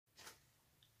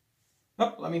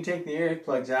Oh, let me take the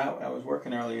earplugs out. I was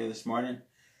working earlier this morning.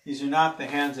 These are not the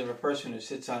hands of a person who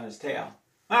sits on his tail.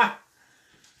 Ah!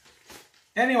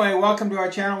 Anyway, welcome to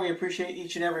our channel. We appreciate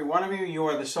each and every one of you. You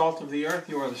are the salt of the earth.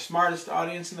 You are the smartest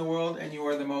audience in the world, and you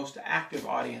are the most active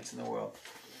audience in the world.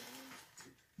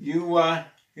 You're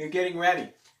getting ready.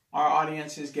 Our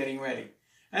audience is getting ready.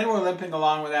 And we're limping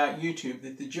along without YouTube,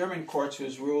 that the German courts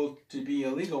was ruled to be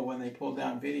illegal when they pulled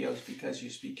down videos because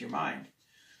you speak your mind.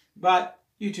 But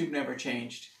YouTube never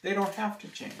changed. They don't have to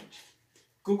change.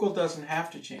 Google doesn't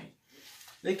have to change.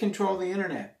 They control the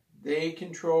internet. They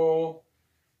control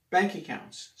bank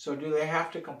accounts. So do they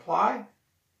have to comply?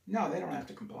 No, they don't have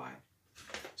to comply.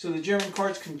 So the German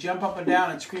courts can jump up and down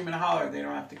and scream and holler. They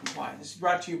don't have to comply. This is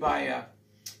brought to you by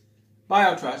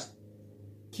BioTrust,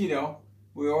 keto.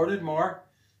 We ordered more.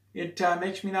 It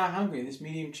makes me not hungry. This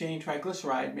medium chain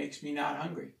triglyceride makes me not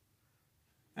hungry.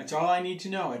 That's all I need to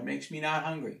know. It makes me not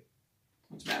hungry.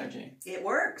 What's the matter, Jane? It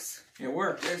works. It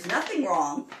works. There's nothing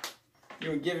wrong. You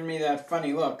were giving me that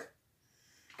funny look.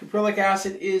 Caprylic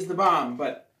acid is the bomb,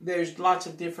 but there's lots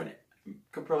of different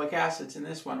caprylic acids, and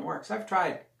this one works. I've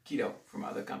tried keto from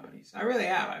other companies. I really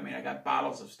have. I mean, I got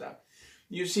bottles of stuff.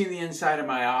 You've seen the inside of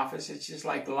my office. It's just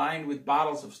like lined with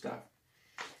bottles of stuff.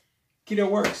 Keto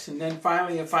works, and then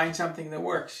finally you find something that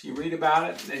works. You read about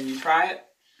it, then you try it.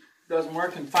 It doesn't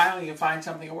work, and finally you find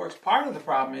something that works. Part of the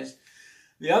problem is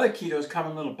the other ketos come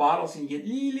in little bottles, and you get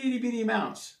itty bitty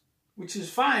amounts, which is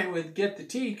fine with Get the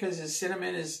Tea because the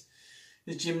cinnamon is,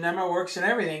 the gymnema works and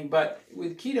everything, but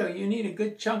with keto you need a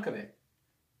good chunk of it.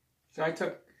 So I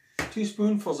took 2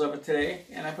 spoonfuls of it today,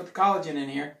 and I put the collagen in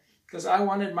here because I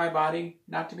wanted my body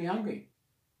not to be hungry.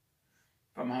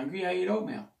 If I'm hungry, I eat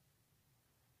oatmeal.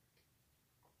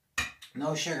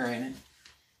 No sugar in it.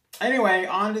 Anyway,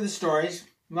 on to the stories.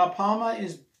 La Palma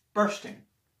is bursting.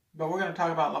 But we're going to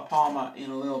talk about La Palma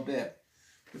in a little bit.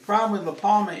 The problem with La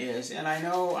Palma is, and I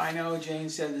know Jane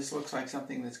said this looks like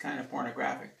something that's kind of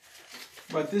pornographic,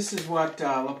 but this is what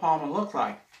La Palma looked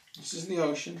like. This is the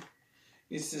ocean.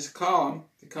 It's this column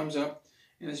that comes up,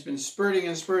 and it's been spurting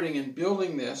and spurting and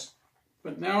building this,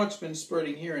 but now it's been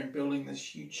spurting here and building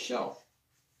this huge shelf.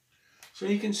 So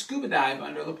you can scuba dive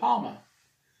under La Palma.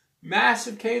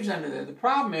 Massive caves under there. The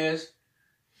problem is,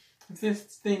 if this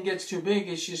thing gets too big,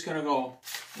 it's just going to go,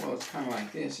 well, it's kind of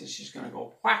like this. It's just going to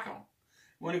go whacko.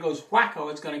 When it goes whacko,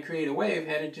 it's going to create a wave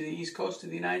headed to the east coast of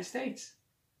the United States.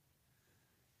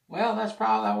 Well, that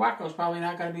whacko's probably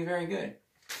not going to be very good.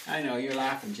 I know, you're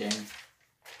laughing, Jane.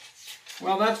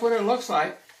 Well, that's what it looks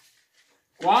like.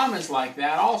 Guam is like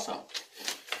that also.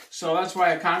 So that's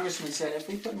why a congressman said, if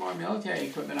we put more military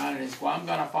equipment on it, is Guam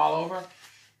going to fall over?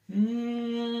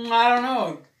 I don't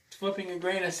know. Flipping a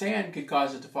grain of sand could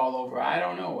cause it to fall over. I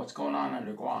don't know what's going on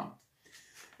under Guam.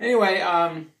 Anyway,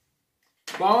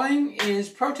 Boeing is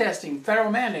protesting federal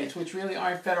mandates, which really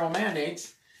aren't federal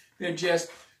mandates. They're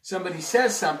just somebody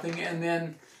says something, and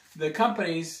then the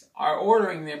companies are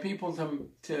ordering their people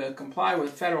to comply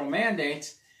with federal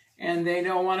mandates, and they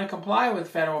don't want to comply with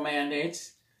federal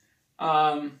mandates.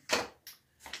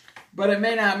 But it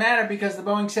may not matter because the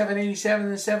Boeing 787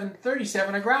 and the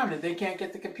 737 are grounded. They can't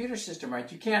get the computer system right.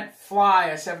 You can't fly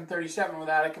a 737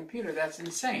 without a computer. That's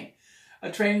insane. A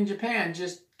train in Japan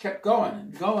just kept going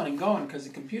and going and going because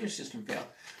the computer system failed.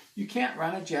 You can't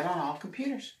run a jet on all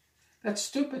computers. That's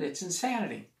stupid. It's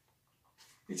insanity.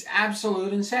 It's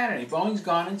absolute insanity. Boeing's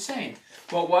gone insane.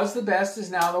 What was the best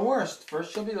is now the worst.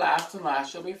 First shall be last and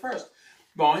last shall be first.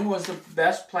 Boeing was the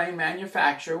best plane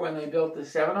manufacturer when they built the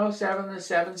 707, the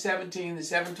 717, the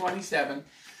 727,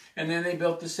 and then they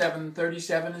built the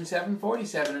 737 and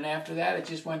 747, and after that it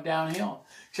just went downhill.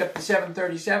 Except the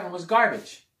 737 was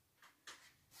garbage.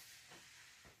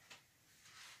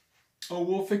 Oh,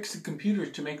 we'll fix the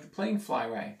computers to make the plane fly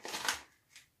right.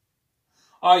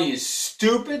 Are you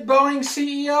stupid, Boeing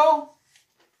CEO?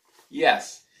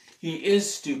 Yes, he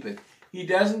is stupid. He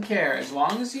doesn't care. As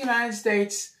long as the United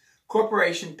States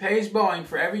corporation pays Boeing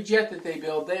for every jet that they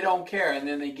build, they don't care, and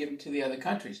then they give them to the other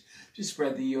countries to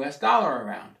spread the U.S. dollar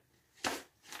around.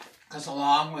 Because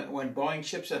when Boeing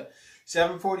ships a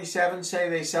 747, say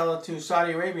they sell it to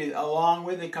Saudi Arabia, along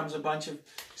with it comes a bunch of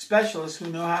specialists who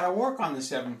know how to work on the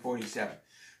 747.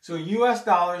 So U.S.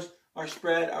 dollars are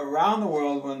spread around the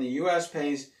world when the U.S.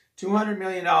 pays $200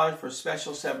 million for a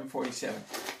special 747.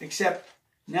 Except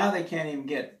now they can't even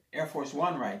get Air Force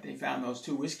One right. They found those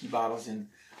 2 whiskey bottles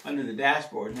under the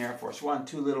dashboard in Air Force One,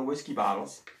 2 little whiskey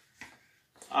bottles.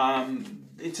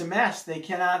 It's a mess. They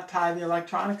cannot tie the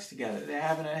electronics together. They're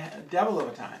having a devil of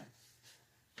a time.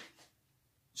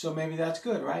 So maybe that's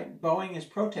good, right? Boeing is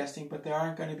protesting, but there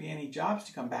aren't going to be any jobs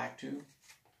to come back to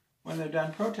when they're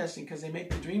done protesting because they make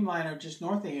the Dreamliner just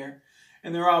north of here,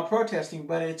 And they're all protesting,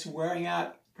 but it's wearing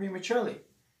out prematurely.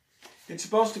 It's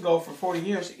supposed to go for 40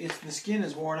 years. The skin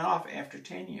is worn off after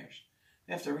 10 years.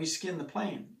 They have to reskin the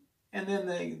plane. And then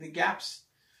the gaps,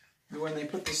 when they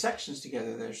put the sections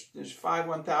together, there's 5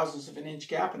 1/1000ths of an inch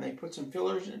gap, and they put some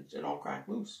fillers, and it all cracked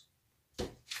loose.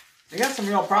 They got some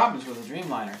real problems with the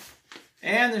Dreamliner.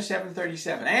 And their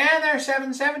 737. And their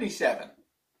 777.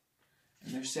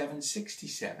 And their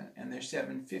 767. And their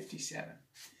 757.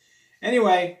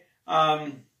 Anyway,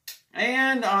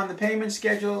 and on the payment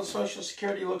schedule, Social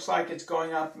Security looks like it's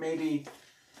going up maybe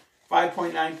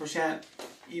 5.9%,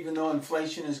 even though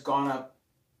inflation has gone up.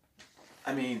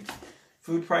 I mean,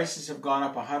 food prices have gone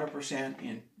up 100%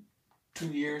 in 2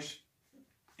 years,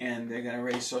 and they're going to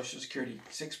raise Social Security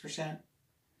 6%.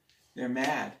 They're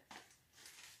mad.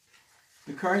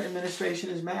 The current administration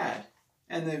is mad,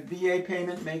 and the VA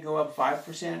payment may go up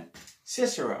 5%.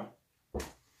 Cicero,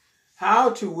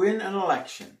 How to Win an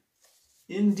Election,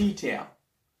 in detail.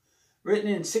 Written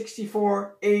in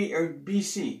 64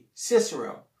 BC.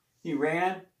 Cicero. He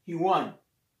ran, he won.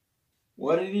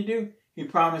 What did he do? He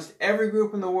promised every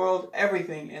group in the world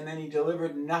everything, and then he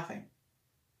delivered nothing.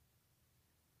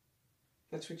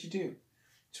 That's what you do.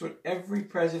 It's what every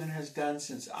president has done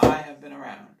since I have been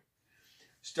around.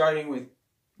 Starting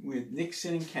with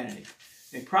Nixon and Kennedy.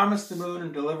 They promised the moon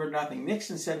and delivered nothing.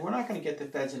 Nixon said, we're not going to get the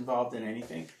feds involved in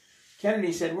anything.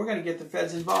 Kennedy said, we're going to get the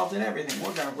feds involved in everything.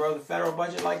 We're going to grow the federal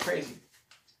budget like crazy.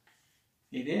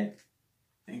 He did.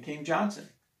 Then came Johnson.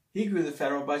 He grew the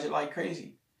federal budget like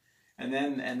crazy. And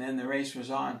then the race was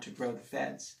on to grow the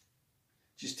feds.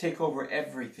 Just take over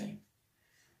everything.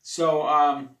 So,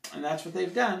 and that's what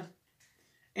they've done.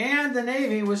 And the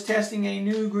Navy was testing a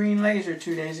new green laser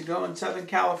 2 days ago in Southern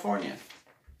California.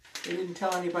 They didn't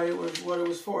tell anybody what it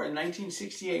was for. In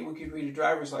 1968, we could read a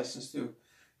driver's license through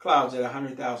clouds at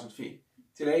 100,000 feet.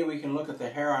 Today, we can look at the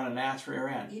hair on a gnat's rear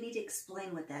end. You need to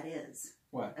explain what that is.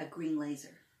 What? A green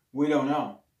laser. We don't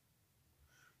know.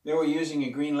 They were using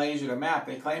a green laser to map.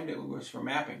 They claimed it was for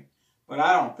mapping, but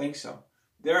I don't think so.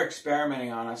 They're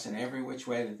experimenting on us in every which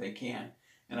way that they can,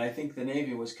 and I think the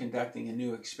Navy was conducting a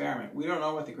new experiment. We don't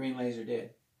know what the green laser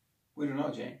did. We don't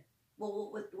know, Jane.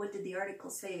 Well, what did the article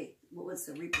say? What was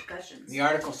the repercussions? The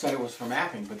article said it was for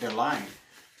mapping, but they're lying,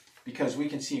 because we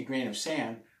can see a grain of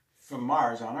sand from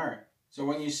Mars on Earth. So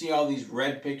when you see all these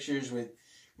red pictures with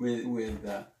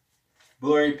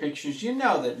blurry pictures, you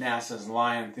know that NASA's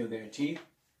lying through their teeth.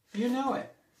 You know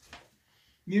it.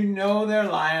 You know they're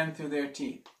lying through their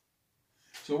teeth.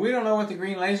 So we don't know what the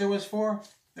green laser was for.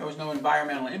 There was no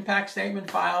environmental impact statement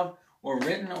filed or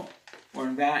written or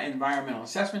environmental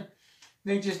assessment.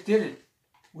 They just did it.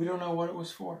 We don't know what it was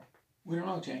for. We don't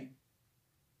know, Jane.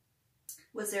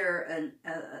 Was there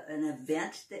an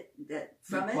event that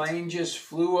from it? The plane just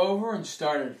flew over and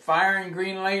started firing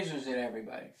green lasers at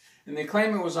everybody. And they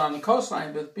claim it was on the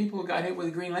coastline, but the people who got hit with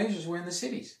the green lasers were in the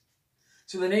cities.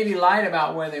 So the Navy lied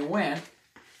about where they went.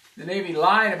 The Navy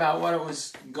lied about what it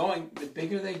was going. The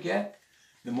bigger they get,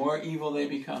 the more evil they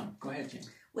become. Go ahead, Jane.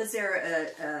 Was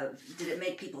there did it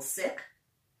make people sick?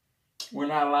 We're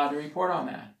not allowed to report on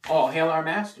that. Oh, hail our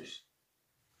masters.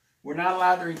 We're not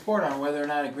allowed to report on whether or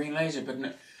not a green laser,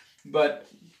 but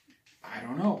I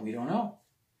don't know. We don't know.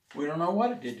 We don't know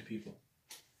what it did to people.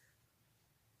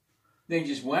 They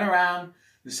just went around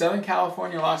the Southern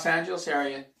California, Los Angeles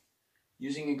area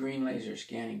using a green laser,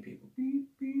 scanning people. Beep,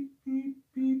 beep, beep,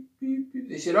 beep, beep, beep.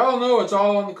 They said, oh no, it's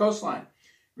all on the coastline.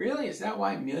 Really? Is that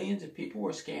why millions of people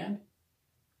were scanned?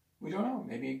 We don't know.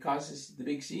 Maybe it causes the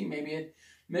big C. Maybe it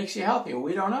makes you healthier.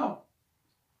 We don't know.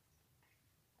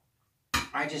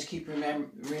 I just keep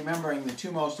remembering the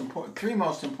three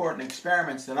most important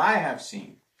experiments that I have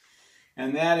seen.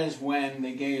 And that is when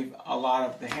they gave a lot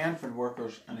of the Hanford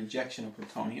workers an injection of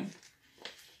plutonium.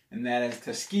 And that is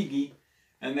Tuskegee.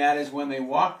 And that is when they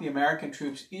walked the American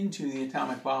troops into the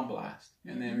atomic bomb blast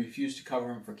and then refused to cover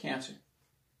them for cancer.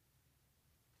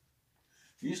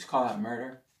 We used to call that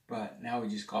murder, but now we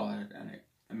just call it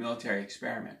a military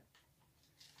experiment.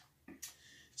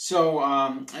 So,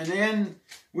 and then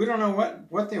we don't know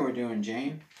what they were doing,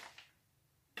 Jane.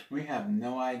 We have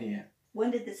no idea. When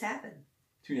did this happen?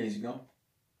 2 days ago.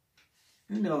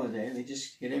 In the middle of the day, they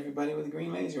just hit everybody with a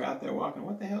green laser out there walking.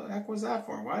 What the heck was that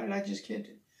for? Why did I just kid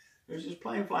you? There's this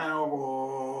plane flying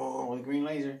over with a green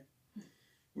laser.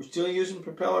 We're still using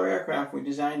propeller aircraft we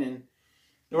designed in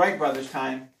the Wright brothers'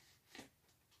 time.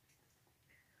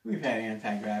 We've had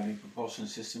anti-gravity propulsion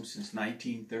systems since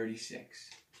 1936.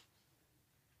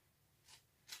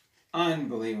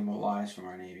 Unbelievable lies from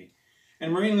our Navy.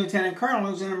 And Marine Lieutenant Colonel,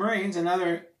 who's in the Marines,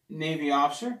 another Navy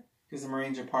officer, because the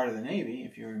Marines are part of the Navy,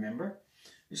 if you remember.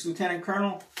 This Lieutenant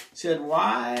Colonel said,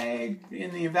 why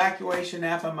in the evacuation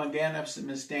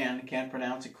Afghanistan, I can't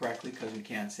pronounce it correctly because we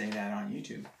can't say that on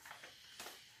YouTube.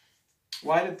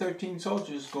 Why did 13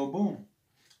 soldiers go boom?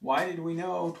 Why did we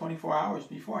know 24 hours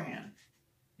beforehand?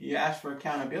 He asked for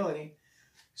accountability.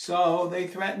 So they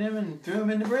threatened him and threw him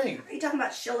in the brig. Are you talking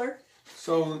about Schiller?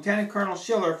 So Lieutenant Colonel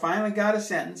Schiller finally got a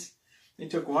sentence. They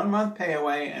took 1 month pay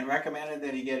away and recommended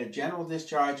that he get a general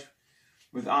discharge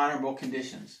with honorable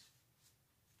conditions.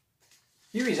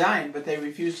 He resigned, but they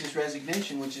refused his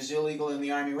resignation, which is illegal in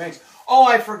the Army ranks. Oh,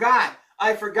 I forgot.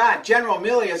 General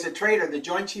Milley is a traitor. The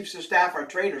Joint Chiefs of Staff are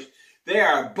traitors. They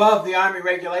are above the Army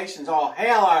regulations. All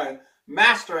hail our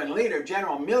master and leader,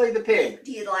 General Milley the Pig.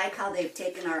 Do you like how they've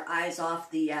taken our eyes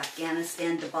off the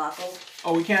Afghanistan debacle?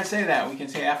 Oh, we can't say that. We can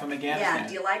say Afghanistan. Yeah,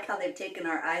 do you like how they've taken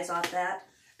our eyes off that?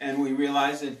 And we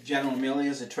realize that General Milley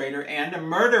is a traitor and a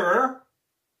murderer.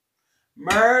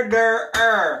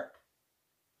 Murderer.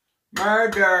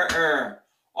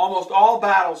 Almost all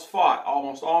battles fought,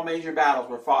 almost all major battles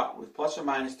were fought with plus or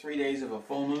minus 3 days of a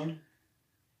full moon.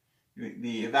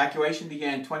 The evacuation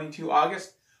began 22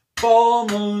 August. Full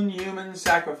moon human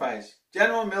sacrifice.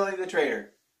 General Milley the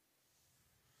traitor.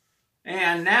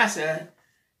 And NASA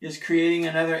is creating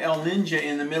another El Ninja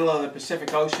in the middle of the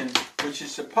Pacific Ocean, which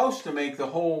is supposed to make the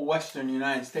whole western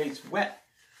United States wet.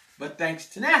 But thanks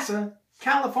to NASA,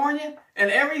 California and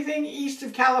everything east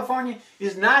of California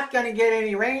is not going to get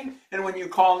any rain. And when you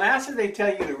call NASA, they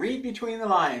tell you to read between the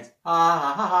lines. Ha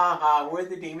ha ha ha ha, we're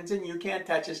the demons and you can't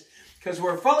touch us because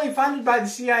we're fully funded by the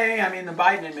CIA, I mean the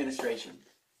Biden administration.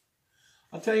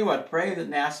 I'll tell you what, pray that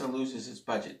NASA loses its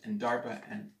budget and DARPA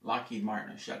and Lockheed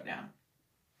Martin are shut down.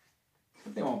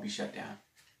 But they won't be shut down.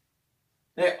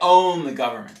 They own the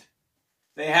government.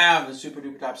 They have the super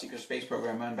duper top secret space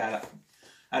program run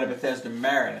out of Bethesda,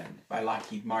 Maryland by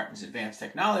Lockheed Martin's Advanced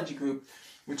Technology Group,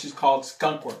 which is called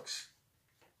Skunkworks.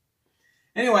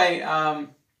 Anyway,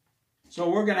 so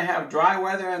we're going to have dry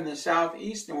weather in the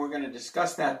southeast, and we're going to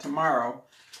discuss that tomorrow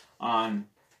on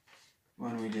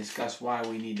when we discuss why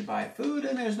we need to buy food,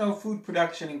 and there's no food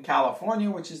production in California,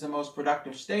 which is the most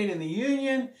productive state in the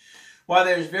Union, while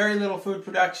there's very little food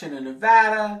production in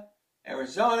Nevada,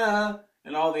 Arizona,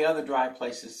 and all the other dry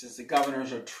places, since the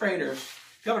governors are traitors.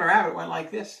 Governor Abbott went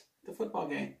like this at the football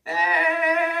game.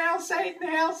 Hail Satan,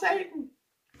 hail Satan.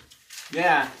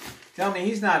 Yeah, tell me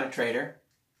he's not a traitor.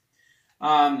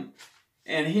 And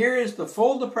here is the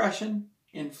full depression.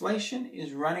 Inflation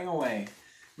is running away.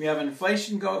 We have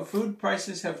inflation food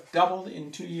prices have doubled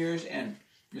in 2 years, and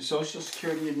the Social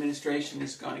Security Administration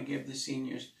is going to give the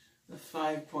seniors the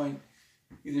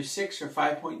either 6 or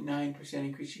 5.9%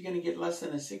 increase. You're going to get less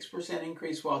than a 6%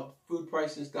 increase while food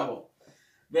prices double.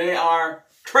 They are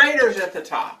traitors at the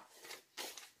top.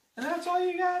 And that's all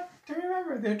you got to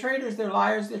remember. They're traitors, they're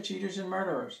liars, they're cheaters, and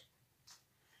murderers.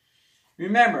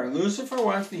 Remember, Lucifer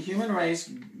wants the human race,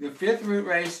 the fifth root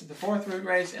race, the fourth root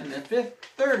race, and the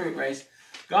third root race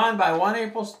gone by 1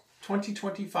 April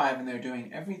 2025, and they're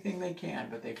doing everything they can,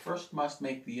 but they first must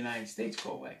make the United States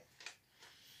go away.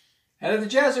 Head of the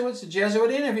Jesuits, the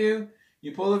Jesuit interview.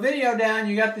 You pull the video down,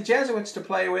 you got the Jesuits to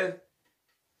play with.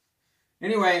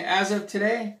 Anyway, as of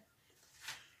today,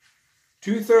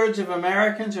 2/3 of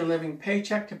Americans are living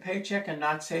paycheck to paycheck and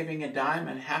not saving a dime,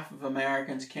 and half of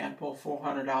Americans can't pull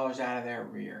 $400 out of their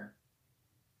rear.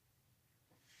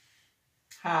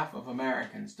 Half of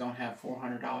Americans don't have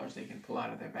 $400 they can pull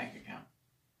out of their bank account.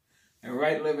 They're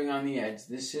right living on the edge.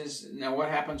 Now what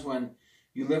happens when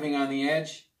you're living on the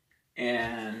edge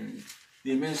and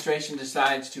the administration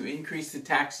decides to increase the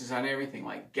taxes on everything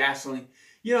like gasoline?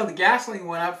 You know, the gasoline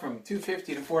went up from $2.50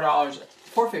 to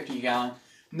 $4.50 a gallon,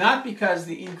 not because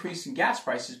the increase in gas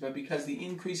prices, but because the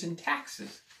increase in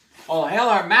taxes. All hail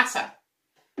our massa,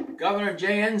 Governor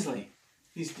Jay Inslee.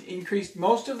 He's increased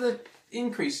most of the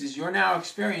increases you're now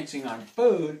experiencing on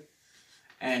food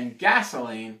and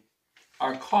gasoline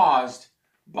are caused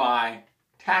by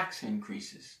tax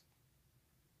increases.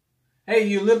 Hey,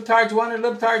 you libtards wanted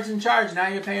libtards in charge. Now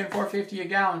you're paying $4.50 a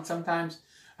gallon, sometimes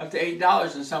up to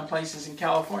 $8 in some places in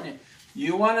California.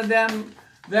 You wanted them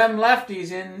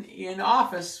lefties in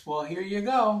office. Well, here you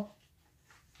go.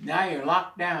 Now you're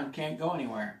locked down, can't go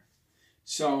anywhere.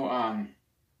 So, all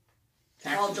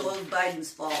Joe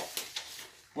Biden's fault.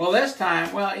 Well, this time,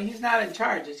 he's not in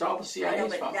charge. It's all the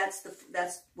CIA's fault.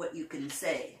 That's what you can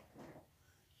say.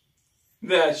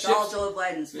 It's all Joe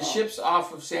Biden's fault. The ships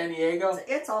off of San Diego.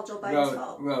 It's all Joe Biden's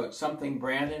fault. Wrote something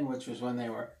Brandon, which was when they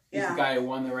were. He's the guy who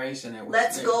won the race, and it was.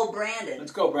 Let's go, Brandon.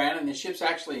 Let's go, Brandon. The ships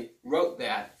actually wrote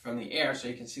that from the air, so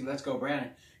you can see "Let's go,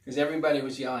 Brandon," because everybody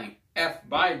was yelling "F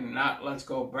Biden," not "Let's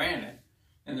go, Brandon."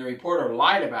 And the reporter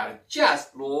lied about it.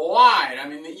 Just lied. I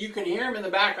mean, you can hear him in the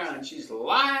background. She's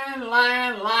lying.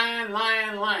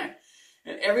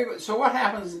 And everybody. So what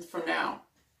happens from now?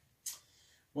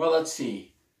 Well, let's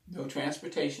see. No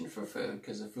transportation for food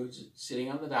because the food's sitting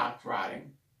on the docks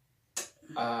rotting.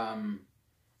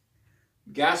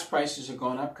 Gas prices are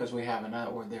going up because we have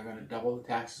another, or they're going to double the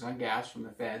taxes on gas from the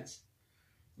feds.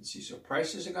 Let's see, so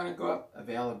prices are going to go up,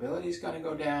 availability is going to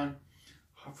go down,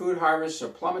 food harvests are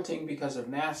plummeting because of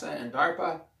NASA and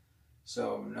DARPA,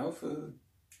 so no food.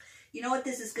 You know what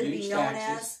this is going to be known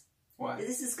as? What?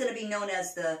 This is going to be known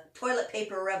as the toilet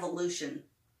paper revolution.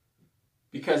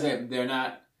 Because they're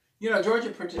not, you know,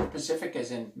 Georgia Pacific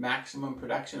is in maximum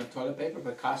production of toilet paper,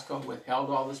 but Costco withheld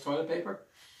all this toilet paper.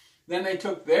 Then they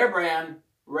took their brand,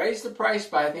 raised the price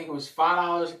by, I think it was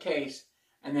 $5 a case,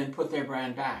 and then put their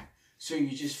brand back. So you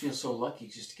just feel so lucky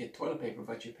just to get toilet paper,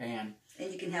 but you're paying.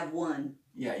 And you can have one.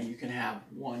 Yeah, you can have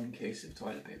one case of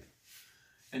toilet paper.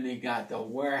 And they got the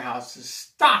warehouses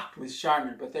stocked with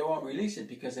Charmin, but they won't release it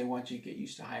because they want you to get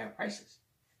used to higher prices.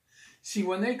 See,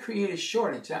 when they create a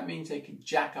shortage, that means they can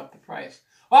jack up the price.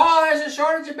 Oh, there's a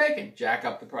shortage of bacon. Jack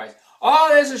up the price. Oh,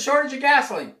 there's a shortage of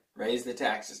gasoline. Raise the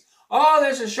taxes. Oh,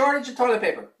 there's a shortage of toilet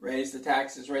paper. Raise the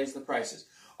taxes, raise the prices.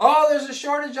 Oh, there's a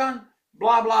shortage on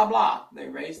blah, blah, blah. They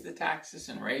raise the taxes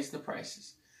and raise the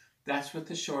prices. That's what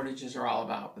the shortages are all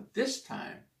about. But this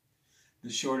time, the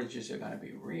shortages are going to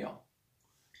be real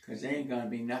because there ain't going to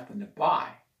be nothing to buy.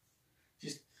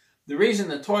 Just the reason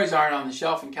the toys aren't on the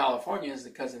shelf in California is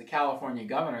because of the California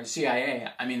governor,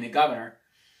 the governor,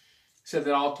 said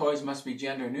that all toys must be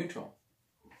gender neutral.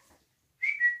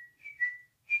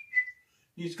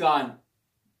 He's gone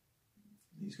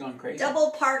crazy.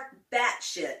 Double park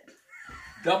batshit.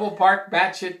 Double park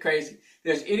batshit crazy.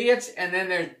 There's idiots and then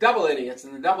there's double idiots.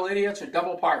 And the double idiots are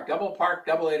double park,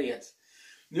 double idiots.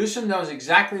 Newsom knows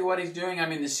exactly what he's doing. I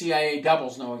mean, the CIA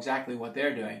doubles know exactly what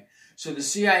they're doing. So the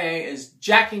CIA is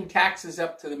jacking taxes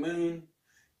up to the moon,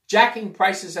 jacking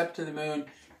prices up to the moon,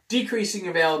 decreasing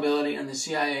availability, and the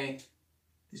CIA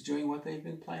is doing what they've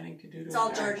been planning to do to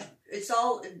America. It's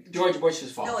all George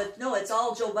Bush's fault. No, it's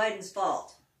all Joe Biden's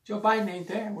fault. Joe Biden ain't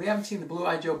there. We haven't seen the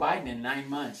blue-eyed Joe Biden in 9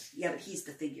 months. Yeah, but he's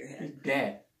the figurehead. He's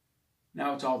dead.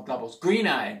 Now it's all doubles.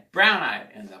 Green-eyed,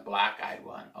 brown-eyed, and the black-eyed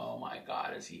one. Oh my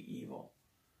God, is he evil.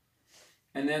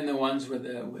 And then the ones with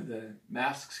the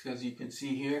masks, because you can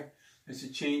see here, there's a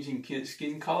change in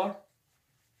skin color.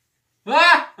 They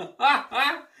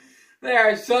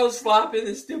are so sloppy,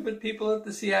 the stupid people at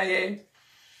the CIA.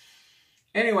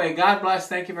 Anyway, God bless.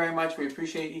 Thank you very much. We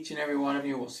appreciate each and every one of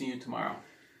you. We'll see you tomorrow.